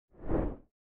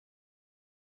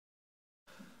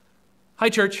Hi,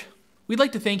 church. We'd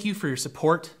like to thank you for your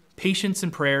support, patience,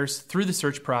 and prayers through the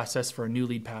search process for a new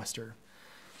lead pastor.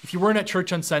 If you weren't at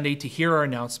church on Sunday to hear our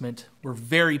announcement, we're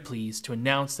very pleased to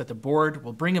announce that the board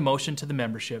will bring a motion to the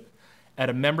membership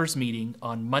at a members' meeting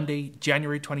on Monday,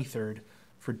 January 23rd,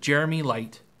 for Jeremy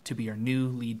Light to be our new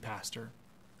lead pastor.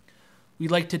 We'd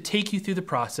like to take you through the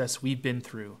process we've been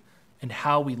through and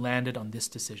how we landed on this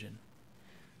decision.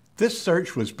 This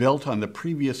search was built on the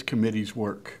previous committee's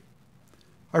work.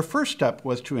 Our first step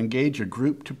was to engage a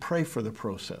group to pray for the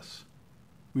process.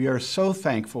 We are so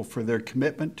thankful for their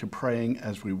commitment to praying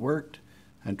as we worked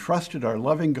and trusted our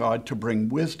loving God to bring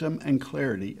wisdom and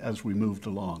clarity as we moved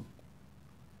along.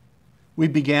 We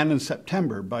began in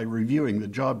September by reviewing the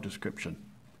job description.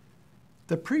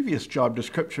 The previous job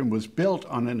description was built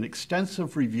on an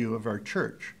extensive review of our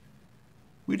church.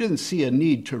 We didn't see a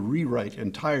need to rewrite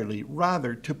entirely,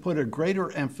 rather to put a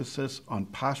greater emphasis on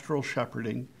pastoral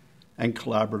shepherding and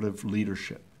collaborative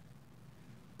leadership.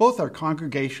 Both our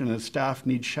congregation and staff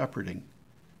need shepherding,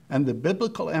 and the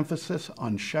biblical emphasis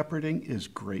on shepherding is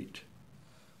great.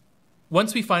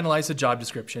 Once we finalized the job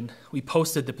description, we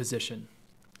posted the position.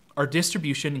 Our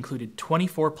distribution included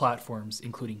 24 platforms,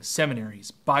 including seminaries,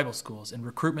 Bible schools, and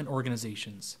recruitment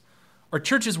organizations. Our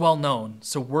church is well known,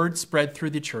 so word spread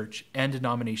through the church and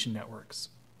denomination networks.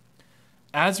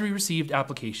 As we received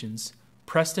applications,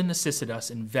 Preston assisted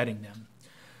us in vetting them.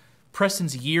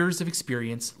 Preston's years of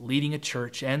experience leading a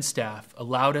church and staff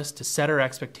allowed us to set our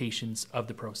expectations of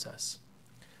the process.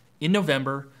 In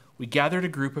November, we gathered a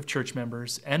group of church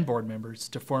members and board members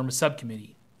to form a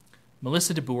subcommittee.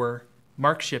 Melissa DeBoer,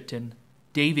 Mark Shipton,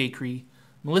 Dave Acree,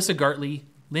 Melissa Gartley,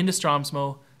 Linda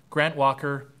Stromsmo, Grant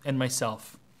Walker, and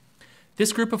myself.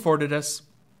 This group afforded us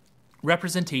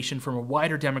representation from a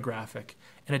wider demographic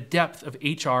and a depth of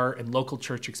HR and local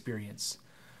church experience.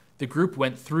 The group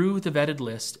went through the vetted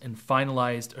list and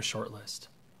finalized a short list.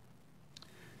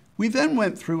 We then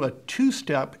went through a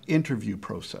two-step interview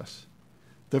process.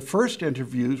 The first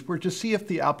interviews were to see if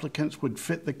the applicants would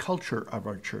fit the culture of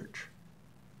our church.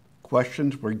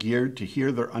 Questions were geared to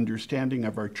hear their understanding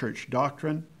of our church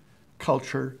doctrine,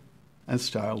 culture, and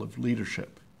style of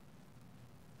leadership.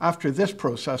 After this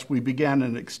process, we began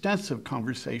an extensive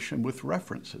conversation with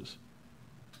references.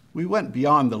 We went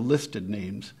beyond the listed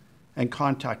names and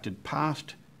contacted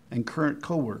past and current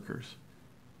co-workers,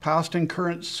 past and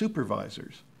current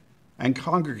supervisors, and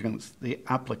congregants the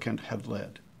applicant had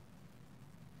led.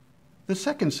 The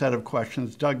second set of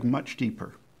questions dug much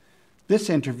deeper. This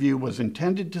interview was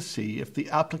intended to see if the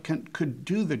applicant could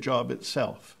do the job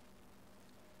itself.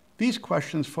 These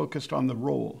questions focused on the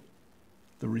role,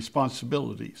 the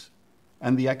responsibilities,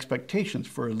 and the expectations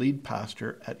for a lead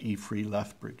pastor at eFree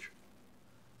Lethbridge.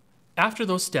 After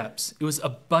those steps, it was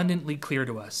abundantly clear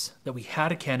to us that we had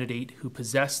a candidate who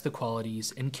possessed the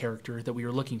qualities and character that we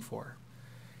were looking for,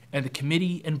 and the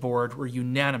committee and board were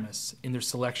unanimous in their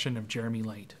selection of Jeremy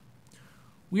Light.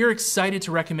 We are excited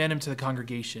to recommend him to the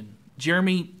congregation.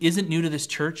 Jeremy isn't new to this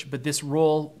church, but this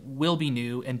role will be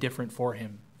new and different for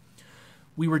him.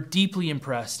 We were deeply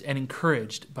impressed and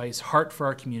encouraged by his heart for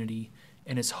our community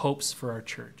and his hopes for our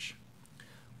church.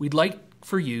 We'd like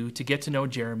for you to get to know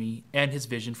Jeremy and his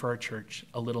vision for our church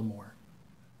a little more.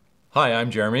 Hi,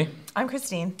 I'm Jeremy. I'm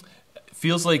Christine.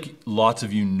 Feels like lots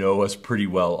of you know us pretty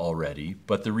well already,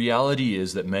 but the reality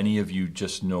is that many of you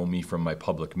just know me from my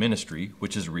public ministry,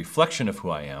 which is a reflection of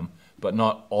who I am, but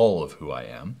not all of who I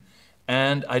am.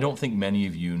 And I don't think many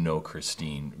of you know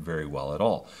Christine very well at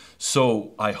all.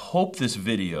 So I hope this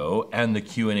video and the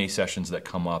Q&A sessions that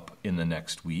come up in the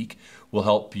next week will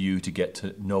help you to get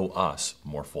to know us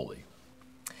more fully.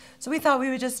 So we thought we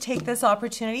would just take this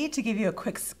opportunity to give you a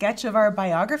quick sketch of our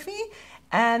biography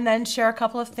and then share a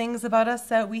couple of things about us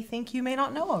that we think you may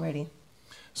not know already.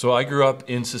 So I grew up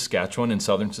in Saskatchewan, in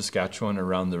southern Saskatchewan,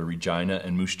 around the Regina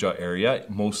and Moose Jaw area,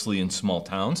 mostly in small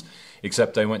towns,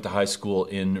 except I went to high school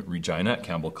in Regina at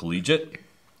Campbell Collegiate.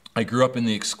 I grew up in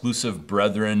the Exclusive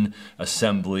Brethren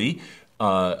Assembly,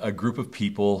 a group of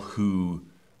people who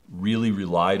really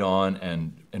relied on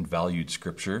and valued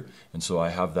Scripture, and so I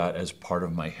have that as part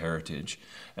of my heritage.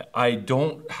 I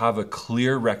don't have a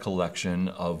clear recollection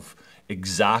of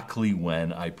exactly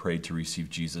when I prayed to receive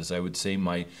Jesus. I would say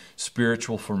my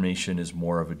spiritual formation is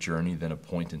more of a journey than a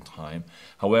point in time.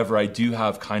 However, I do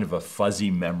have kind of a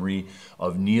fuzzy memory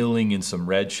of kneeling in some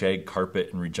red shag carpet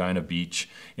in Regina Beach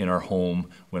in our home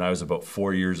when I was about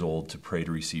 4 years old to pray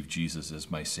to receive Jesus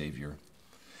as my Savior.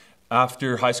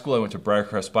 After high school, I went to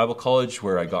Briarcrest Bible College,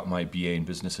 where I got my BA in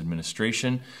Business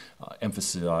Administration,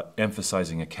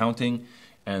 emphasizing accounting.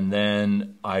 And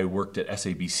then I worked at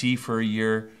SABC for a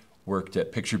year, worked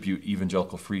at Picture Butte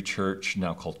Evangelical Free Church,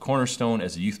 now called Cornerstone,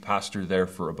 as a youth pastor there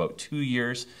for about 2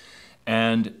 years,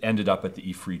 and ended up at the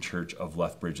E-Free Church of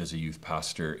Lethbridge as a youth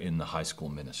pastor in the high school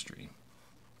ministry.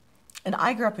 And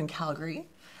I grew up in Calgary.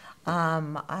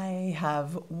 I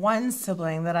have one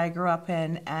sibling that I grew up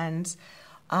in, and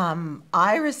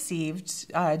I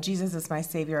received Jesus as my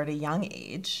Savior at a young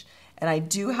age, and I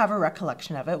do have a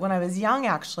recollection of it. When I was young,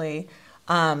 actually,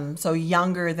 so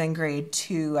younger than grade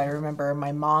 2, I remember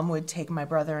my mom would take my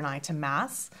brother and I to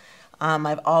Mass.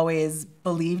 I've always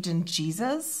believed in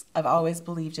Jesus. I've always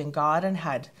believed in God and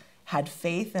had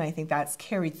faith, and I think that's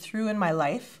carried through in my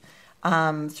life.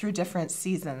 Through different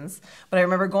seasons. But I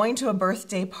remember going to a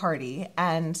birthday party,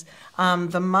 and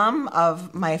the mom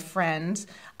of my friend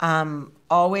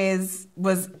always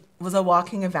was a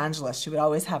walking evangelist. She would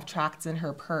always have tracts in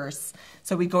her purse.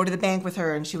 So we'd go to the bank with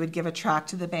her, and she would give a tract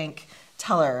to the bank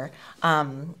teller.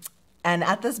 And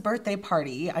at this birthday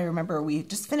party, I remember we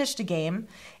just finished a game,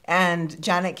 and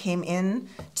Janet came in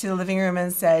to the living room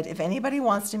and said, if anybody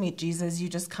wants to meet Jesus, you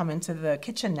just come into the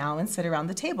kitchen now and sit around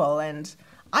the table. And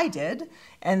I did.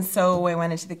 And so I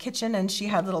went into the kitchen, and she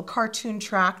had little cartoon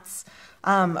tracts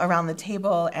around the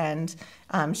table, and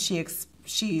she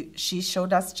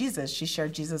showed us Jesus. She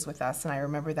shared Jesus with us, and I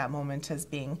remember that moment as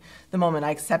being the moment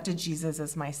I accepted Jesus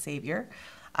as my Savior.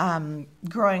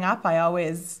 Growing up,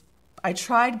 I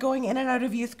tried going in and out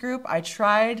of youth group. I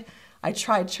tried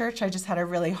church. I just had a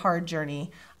really hard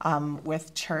journey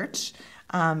with church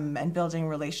and building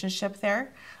relationship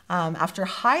there. After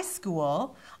high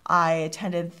school, I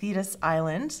attended Thetis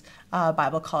Island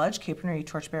Bible College, Cape Henry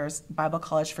Torchbearers Bible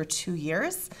College, for 2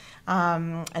 years,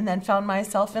 and then found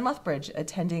myself in Lethbridge,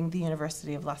 attending the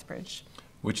University of Lethbridge.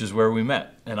 Which is where we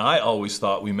met. And I always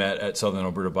thought we met at Southern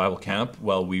Alberta Bible Camp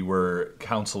while we were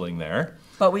counseling there.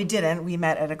 But we didn't. We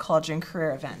met at a college and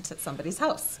career event at somebody's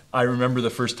house. I remember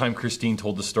the first time Christine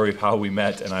told the story of how we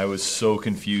met, and I was so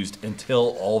confused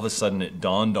until all of a sudden it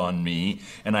dawned on me,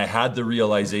 and I had the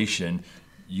realization,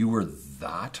 you were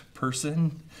that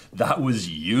person? That was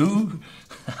you?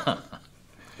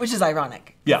 Which is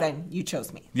ironic. Yeah. Then you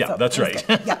chose me. Yeah, so that's right.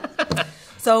 Yeah.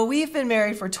 So we've been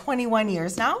married for 21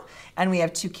 years now, and we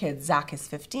have 2 kids. Zach is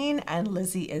 15 and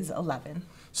Lizzie is 11.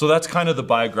 So that's kind of the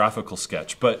biographical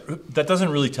sketch, but that doesn't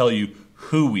really tell you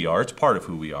who we are. It's part of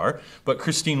who we are. But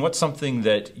Christine, what's something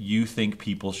that you think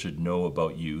people should know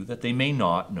about you that they may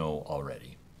not know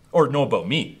already? Or know about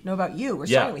me? Know about you. We're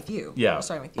Yeah. starting with you. Yeah. We're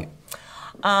starting with you.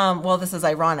 Well, this is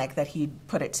ironic that he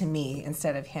put it to me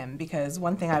instead of him, because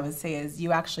one thing I would say is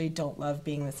you actually don't love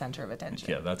being the center of attention.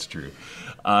 Yeah, that's true.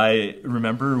 I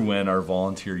remember when our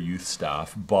volunteer youth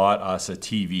staff bought us a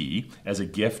TV as a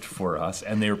gift for us,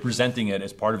 and they were presenting it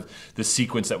as part of the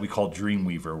sequence that we call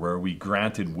Dreamweaver, where we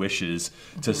granted wishes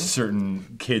to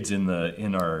certain kids in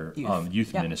our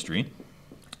youth Yeah. ministry.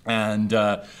 And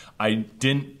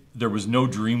there was no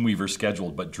Dreamweaver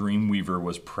scheduled, but Dreamweaver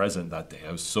was present that day.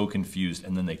 I was so confused,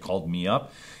 and then they called me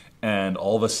up, and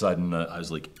all of a sudden I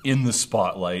was like in the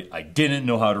spotlight. I didn't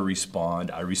know how to respond.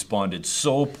 I responded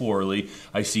so poorly.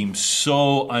 I seemed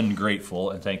so ungrateful,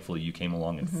 and thankfully you came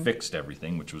along and fixed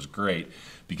everything, which was great,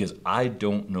 because I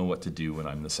don't know what to do when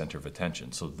I'm the center of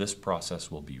attention. So this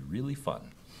process will be really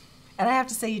fun. And I have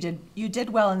to say you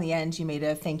did well in the end. You made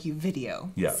a thank you video.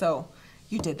 Yeah. So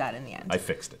you did that in the end. I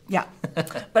fixed it. Yeah.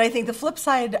 But I think the flip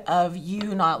side of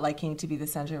you not liking to be the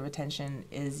center of attention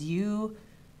is you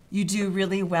do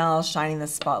really well shining the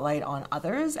spotlight on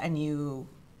others, and you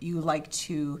like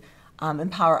to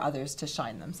empower others to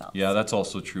shine themselves. Yeah, that's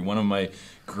also true. One of my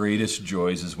greatest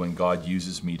joys is when God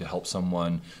uses me to help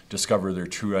someone discover their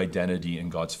true identity in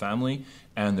God's family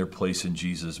and their place in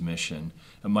Jesus' mission.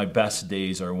 And my best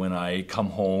days are when I come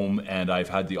home and I've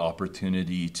had the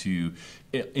opportunity to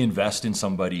invest in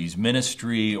somebody's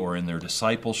ministry or in their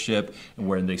discipleship, and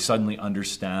when they suddenly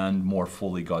understand more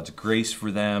fully God's grace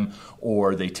for them,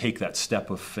 or they take that step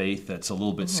of faith that's a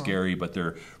little bit scary, but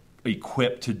they're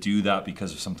equipped to do that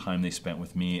because of some time they spent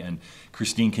with me. And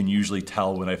Christine can usually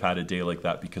tell when I've had a day like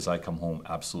that, because I come home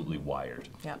absolutely wired.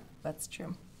 Yeah, that's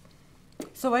true.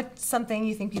 So what's something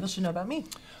you think people should know about me?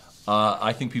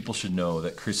 I think people should know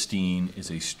that Christine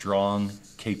is a strong,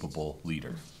 capable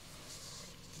leader.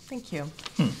 Thank you.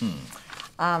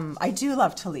 I do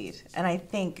love to lead, and I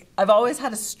think I've always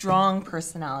had a strong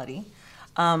personality,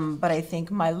 but I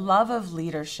think my love of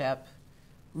leadership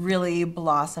really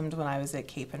blossomed when I was at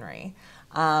Cape Henry.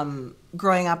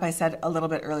 Growing up, I said a little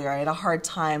bit earlier, I had a hard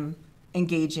time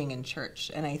engaging in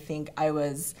church, and I think I'm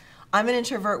an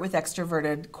introvert with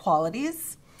extroverted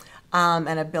qualities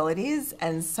and abilities,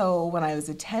 and so when I was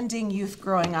attending youth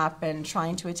growing up and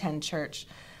trying to attend church,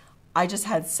 I just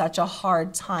had such a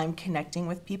hard time connecting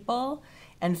with people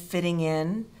and fitting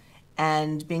in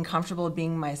and being comfortable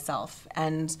being myself.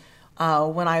 And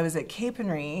when I was at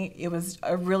Capenry, it was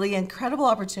a really incredible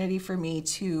opportunity for me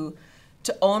to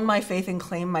own my faith and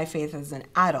claim my faith as an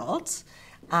adult.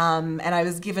 And I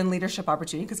was given leadership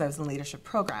opportunity because I was in the leadership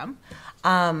program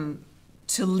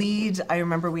to lead. I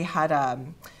remember we had a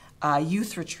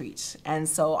youth retreat, and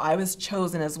so I was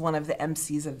chosen as one of the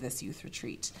MCs of this youth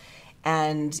retreat.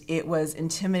 And it was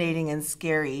intimidating and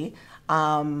scary,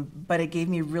 but it gave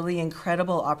me really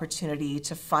incredible opportunity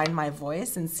to find my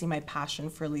voice and see my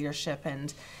passion for leadership.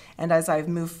 And as I've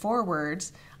moved forward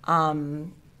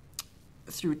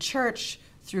through church,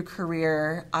 through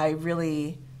career, I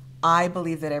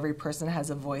believe that every person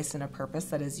has a voice and a purpose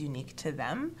that is unique to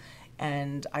them.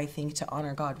 And I think to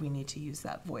honor God, we need to use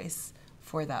that voice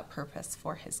for that purpose,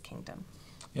 for his kingdom.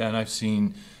 Yeah, and I've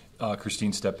seen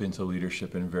Christine step into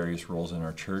leadership in various roles in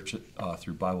our church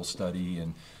through Bible study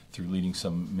and through leading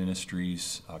some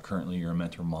ministries. Currently, you're a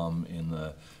mentor mom in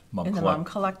the Mom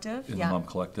Collective. In the Mom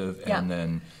Collective. Yeah. And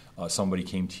then somebody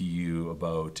came to you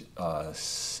about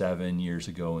 7 years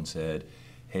ago and said,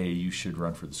 hey, you should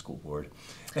run for the school board.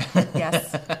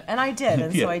 Yes, and I did.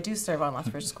 And Yeah. so I do serve on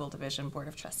Lethbridge School Division Board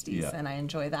of Trustees, Yeah. and I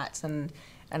enjoy that. And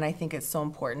I think it's so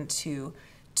important to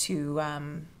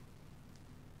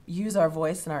use our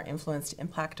voice and our influence to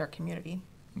impact our community.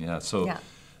 Yeah, so Yeah.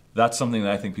 that's something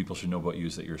that I think people should know about you,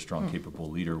 is that you're a strong, capable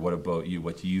leader. What about you?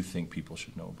 What do you think people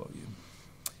should know about you?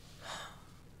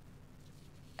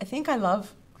 I think I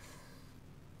love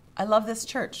this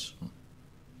church.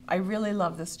 I really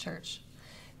love this church.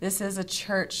 This is a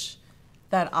church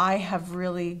that I have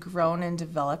really grown and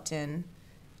developed in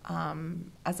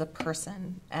as a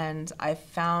person. And I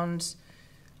found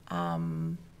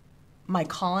my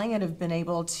calling and have been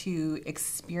able to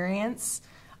experience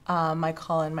my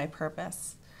call and my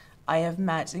purpose. I have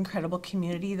met incredible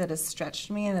community that has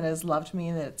stretched me and that has loved me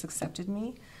and that has accepted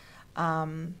me.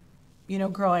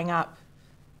 Growing up,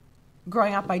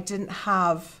 I didn't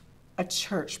have a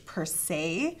church per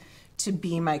se to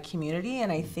be my community,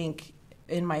 and I think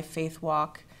in my faith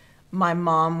walk, my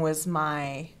mom was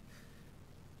an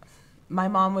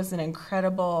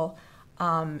incredible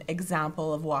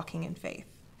example of walking in faith.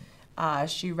 I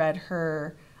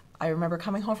remember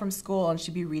coming home from school and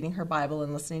she'd be reading her Bible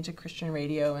and listening to Christian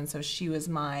radio, and so she was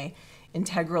my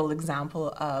integral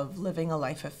example of living a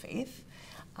life of faith.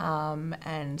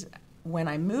 And when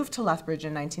I moved to Lethbridge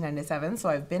in 1997, so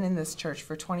I've been in this church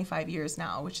for 25 years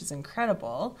now, which is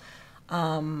incredible,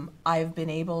 I've been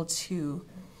able to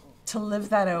live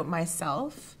that out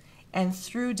myself, and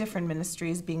through different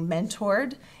ministries, being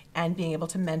mentored and being able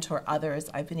to mentor others,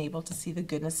 I've been able to see the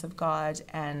goodness of God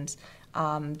and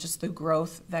just the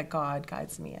growth that God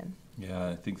guides me in. Yeah,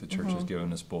 I think the church has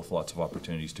given us both lots of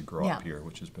opportunities to grow Yeah. up here,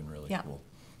 which has been really Yeah. cool.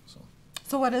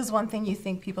 So what is one thing you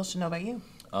think people should know about you?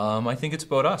 I think it's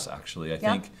about us, actually. I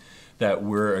think that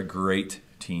we're a great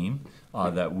team,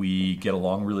 that we get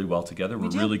along really well together. We're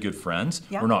do. really good friends.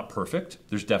 Yeah. We're not perfect.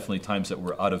 There's definitely times that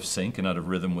we're out of sync and out of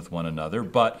rhythm with one another,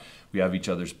 but we have each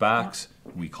other's backs.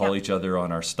 We call each other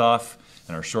on our stuff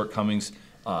and our shortcomings.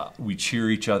 We cheer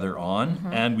each other on,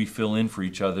 and we fill in for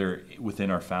each other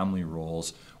within our family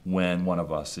roles when one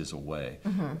of us is away.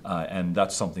 And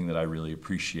that's something that I really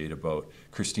appreciate about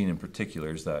Christine in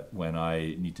particular, is that when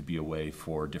I need to be away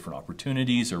for different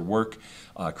opportunities or work,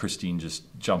 Christine just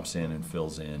jumps in and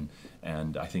fills in,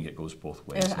 and I think it goes both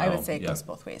ways. I would now. say it Yeah. goes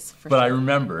both ways. For But sure.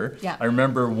 I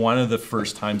remember one of the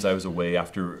first times I was away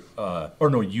after,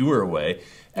 you were away,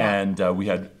 and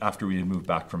after we had moved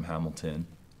back from Hamilton,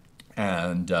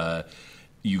 and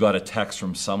you got a text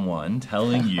from someone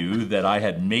telling you that I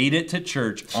had made it to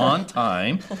church on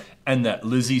time, and that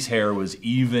Lizzie's hair was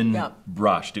even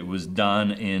brushed. It was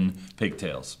done in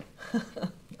pigtails.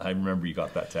 I remember you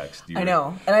got that text. I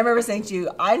know. And I remember saying to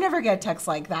you, I never get texts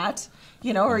like that,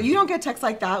 or you don't get texts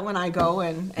like that when I go,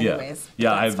 and anyways.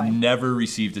 Yeah, that's I've fine. never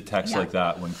received a text Yeah. like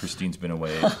that when Christine's been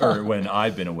away, or when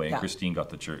I've been away and Yeah. Christine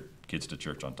got the kids to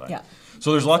church on time. Yeah.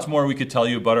 So there's lots more we could tell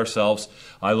you about ourselves.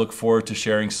 I look forward to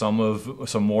sharing some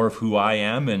more of who I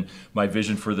am and my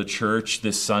vision for the church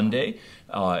this Sunday,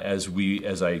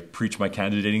 as I preach my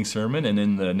candidating sermon, and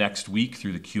in the next week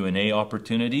through the Q&A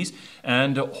opportunities,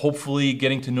 and hopefully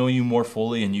getting to know you more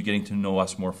fully and you getting to know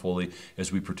us more fully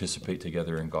as we participate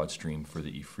together in God's stream for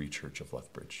the E-Free Church of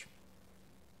Lethbridge.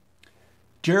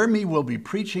 Jeremy will be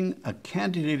preaching a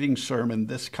candidating sermon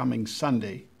this coming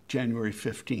Sunday, January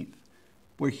 15th,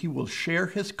 where he will share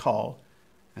his call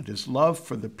and his love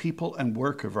for the people and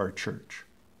work of our church.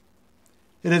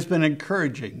 It has been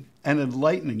encouraging and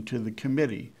enlightening to the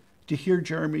committee to hear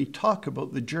Jeremy talk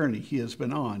about the journey he has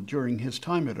been on during his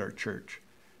time at our church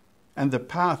and the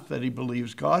path that he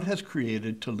believes God has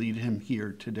created to lead him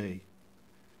here today.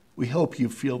 We hope you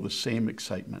feel the same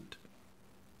excitement.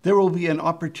 There will be an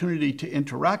opportunity to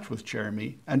interact with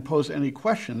Jeremy and pose any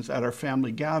questions at our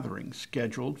family gathering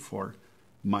scheduled for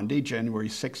Monday, January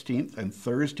 16th and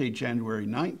Thursday, January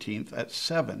 19th at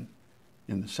 7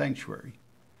 in the sanctuary.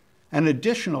 An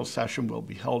additional session will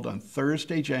be held on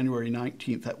Thursday, January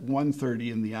 19th at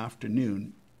 1:30 in the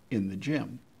afternoon in the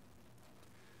gym.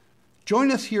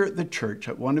 Join us here at the church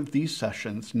at one of these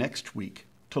sessions next week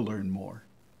to learn more.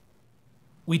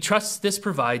 We trust this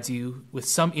provides you with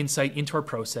some insight into our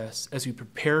process as we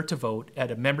prepare to vote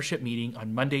at a membership meeting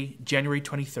on Monday, January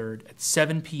 23rd at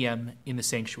 7 p.m. in the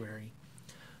sanctuary.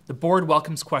 The board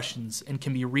welcomes questions and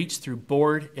can be reached through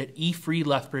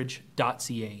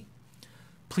board@efreelethbridge.ca.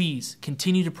 Please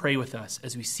continue to pray with us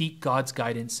as we seek God's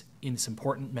guidance in this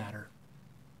important matter.